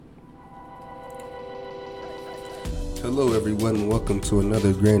Hello, everyone. Welcome to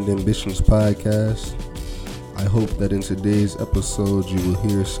another Grand Ambitions podcast. I hope that in today's episode you will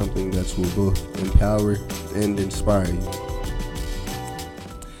hear something that will both empower and inspire you.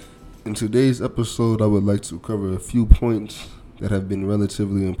 In today's episode, I would like to cover a few points that have been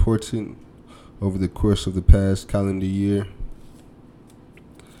relatively important over the course of the past calendar year.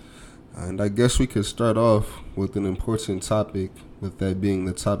 And I guess we could start off with an important topic, with that being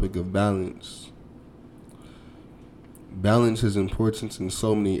the topic of balance. Balance is important in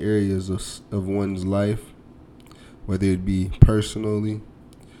so many areas of one's life, whether it be personally,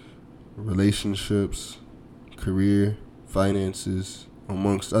 relationships, career, finances,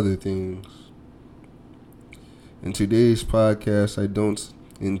 amongst other things. In today's podcast, I don't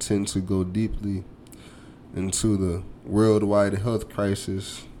intend to go deeply into the worldwide health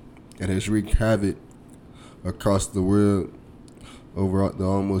crisis that has wreaked havoc across the world over the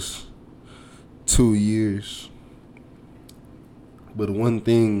almost 2 years. But one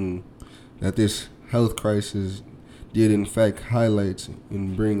thing that this health crisis did in fact highlight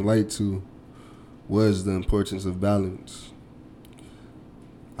and bring light to was the importance of balance.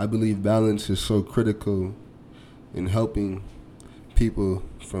 I believe balance is so critical in helping people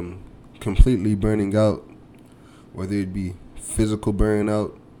from completely burning out, whether it be physical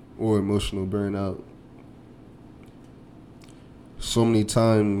burnout or emotional burnout. So many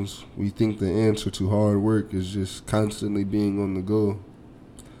times we think the answer to hard work is just constantly being on the go.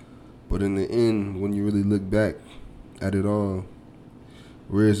 But in the end, when you really look back at it all,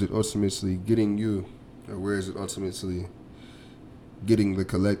 where is it ultimately getting you? Or where is it ultimately getting the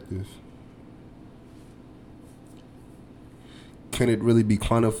collective? Can it really be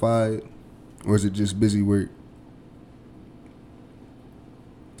quantified? Or is it just busy work?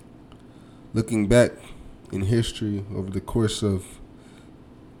 Looking back in history over the course of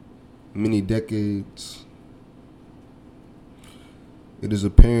many decades, it is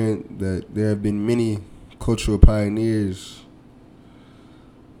apparent that there have been many cultural pioneers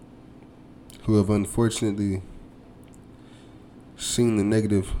who have unfortunately seen the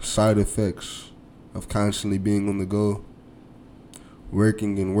negative side effects of constantly being on the go,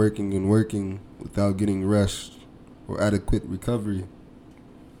 working and working and working without getting rest or adequate recovery.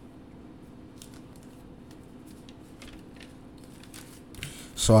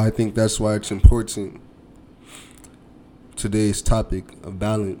 So I think that's why it's important, today's topic of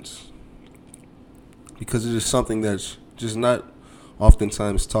balance, because it is something that's just not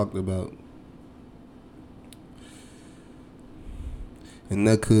oftentimes talked about. And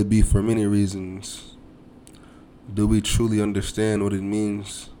that could be for many reasons. Do we truly understand what it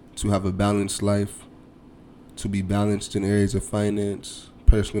means to have a balanced life, to be balanced in areas of finance,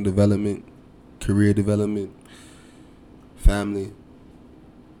 personal development, career development, family?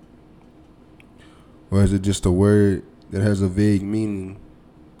 Or is it just a word that has a vague meaning,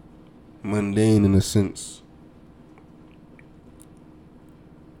 mundane in a sense?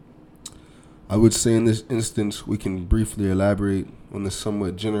 I would say in this instance, we can briefly elaborate on the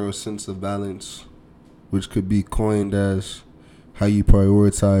somewhat general sense of balance, which could be coined as how you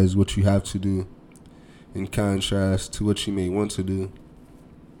prioritize what you have to do in contrast to what you may want to do.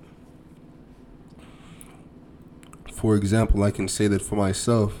 For example, I can say that for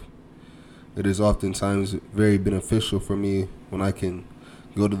myself, it is oftentimes very beneficial for me when I can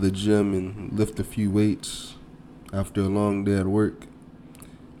go to the gym and lift a few weights after a long day at work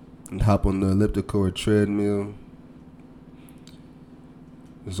and hop on the elliptical or treadmill.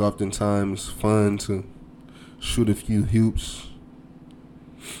 It's oftentimes fun to shoot a few hoops,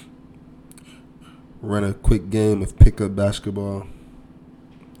 run a quick game of pickup basketball.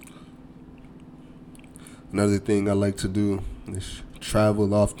 Another thing I like to do is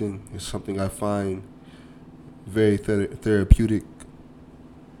travel often. It's something I find very therapeutic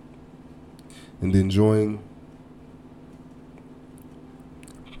and enjoying.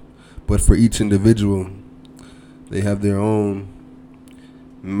 But for each individual, they have their own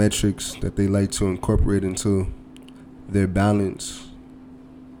metrics that they like to incorporate into their balance.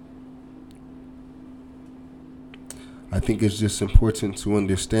 I think it's just important to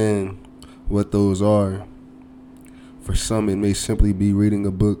understand what those are. For some, it may simply be reading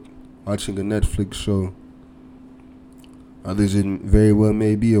a book, watching a Netflix show. Others, it very well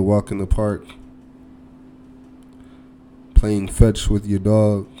may be a walk in the park, playing fetch with your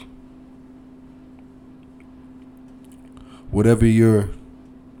dog. Whatever your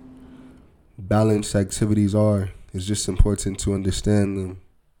balanced activities are, it's just important to understand them.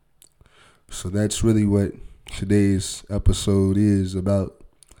 So that's really what today's episode is about,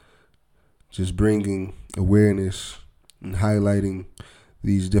 just bringing awareness and highlighting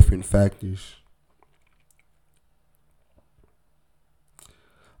these different factors.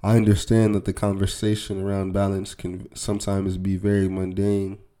 I understand that the conversation around balance can sometimes be very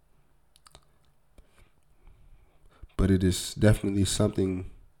mundane, but it is definitely something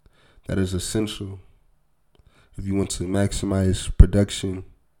that is essential if you want to maximize production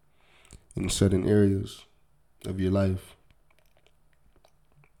in certain areas of your life.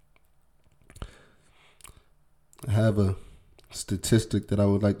 I have a statistic that I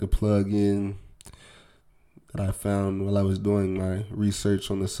would like to plug in that I found while I was doing my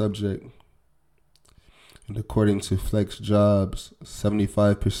research on the subject. And according to Flex Jobs,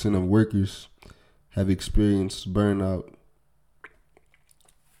 75% of workers have experienced burnout.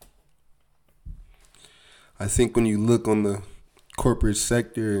 I think when you look on the corporate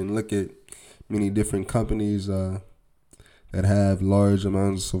sector and look at many different companies that have large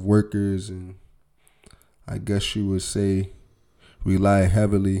amounts of workers, and I guess you would say rely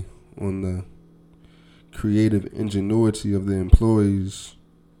heavily on the creative ingenuity of the employees,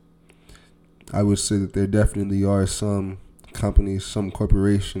 I would say that there definitely are some companies, some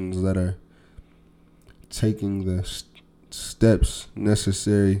corporations that are taking the steps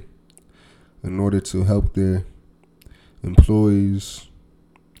necessary in order to help their employees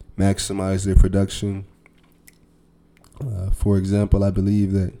maximize their production. For example, I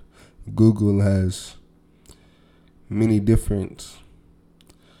believe that Google has many different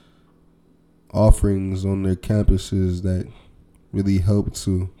offerings on their campuses that really help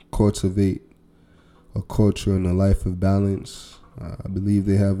to cultivate a culture and a life of balance. I believe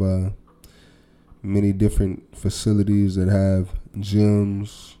they have many different facilities that have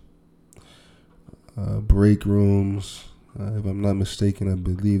gyms, break rooms. If I'm not mistaken, I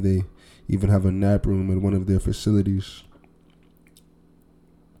believe they even have a nap room at one of their facilities.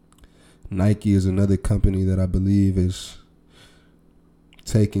 Nike is another company that I believe is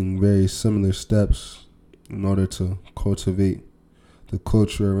taking very similar steps in order to cultivate the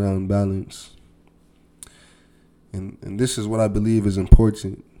culture around balance. And this is what I believe is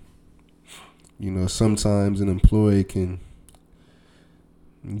important. You know, sometimes an employee can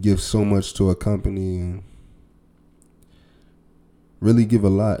give so much to a company and really give a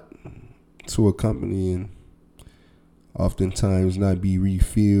lot to a company and oftentimes not be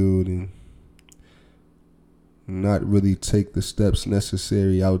refilled and not really take the steps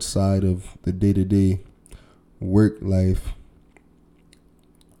necessary outside of the day-to-day work life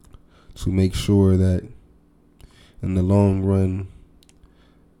to make sure that in the long run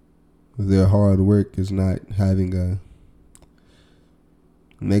their hard work is not having a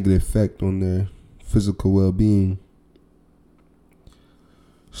negative effect on their physical well-being.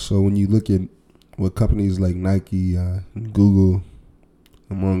 So when you look at what companies like Nike, Google,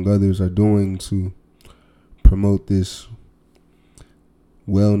 among others, are doing to promote this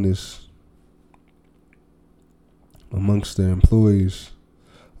wellness amongst their employees,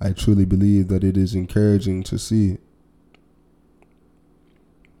 I truly believe that it is encouraging to see it.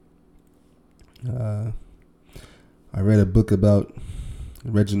 I read a book about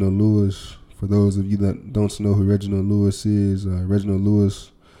Reginald Lewis. For those of you that don't know who Reginald Lewis is, Reginald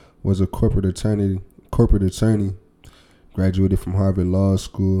Lewis was a corporate attorney, graduated from Harvard Law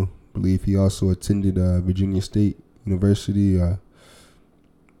School. I believe he also attended Virginia State University,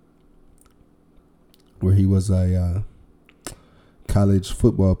 where he was a college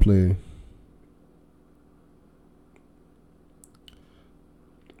football player.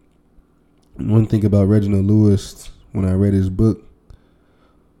 One thing about Reginald Lewis, when I read his book,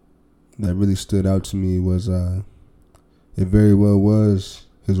 that really stood out to me was it very well was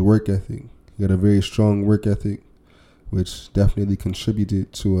his work ethic. He had a very strong work ethic, which definitely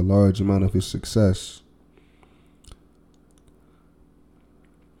contributed to a large amount of his success.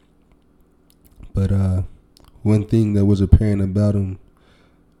 But one thing that was apparent about him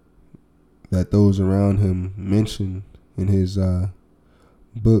that those around him mentioned in his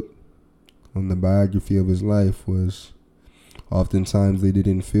book on the biography of his life was oftentimes they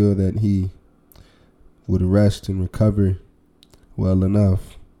didn't feel that he would rest and recover well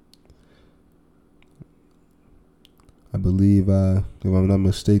enough. I believe, if I'm not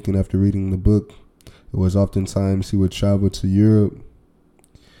mistaken, after reading the book, it was oftentimes he would travel to Europe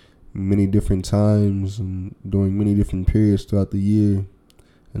many different times and during many different periods throughout the year,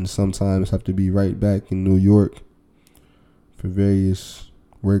 and sometimes have to be right back in New York for various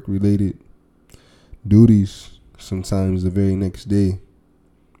work-related duties, sometimes the very next day.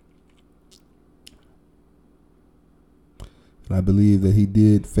 And I believe that he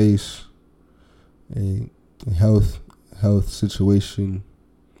did face a health situation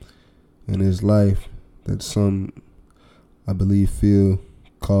in his life that some, I believe, feel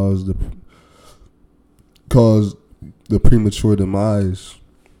caused the premature demise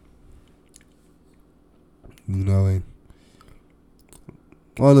And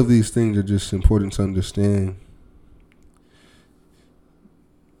all of these things are just important to understand.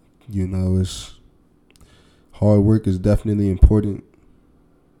 It's hard work is definitely important.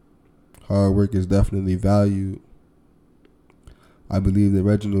 Hard work is definitely valued. I believe that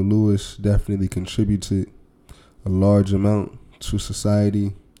Reginald Lewis definitely contributed a large amount to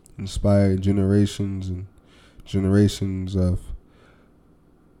society, inspired generations and generations of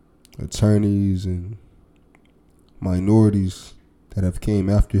attorneys and minorities that have came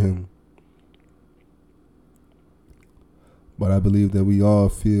after him. But I believe that we all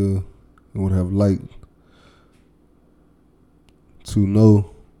feel and would have liked to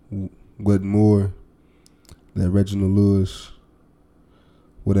know what more that Reginald Lewis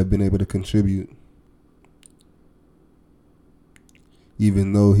would have been able to contribute,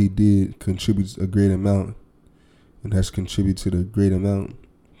 even though he did contribute a great amount and has contributed a great amount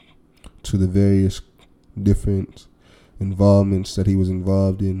to the various different involvements that he was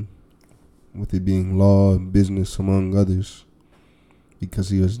involved in, with it being law and business, among others, because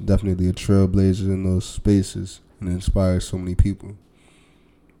he was definitely a trailblazer in those spaces and inspired so many people.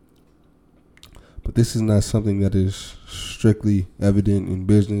 But this is not something that is strictly evident in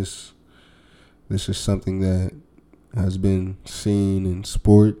business. This is something that has been seen in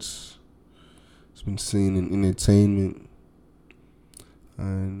sports. It's been seen in entertainment.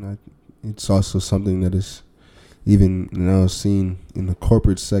 And it's also something that is even now seen in the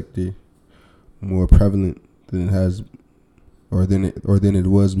corporate sector more prevalent than it has or than it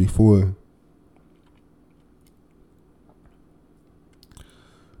was before.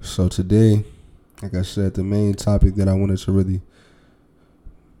 So today, like I said, the main topic that I wanted to really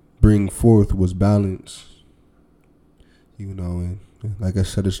bring forth was balance. And like I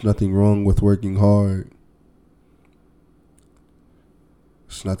said, there's nothing wrong with working hard.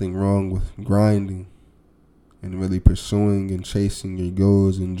 There's nothing wrong with grinding and really pursuing and chasing your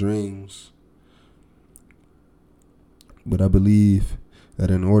goals and dreams. But I believe that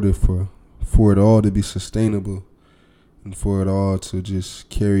in order for it all to be sustainable and for it all to just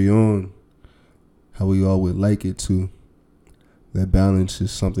carry on how we all would like it to, that balance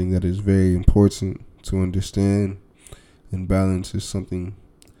is something that is very important to understand, and balance is something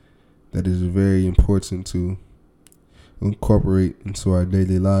that is very important to incorporate into our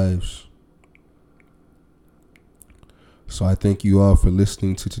daily lives. So I thank you all for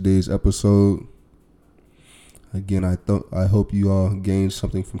listening to today's episode. Again, I hope you all gained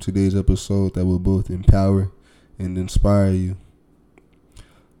something from today's episode that will both empower and inspire you.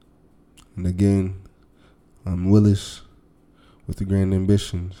 And again, I'm Willis with the Grand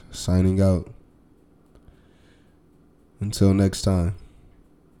Ambitions, signing out. Until next time.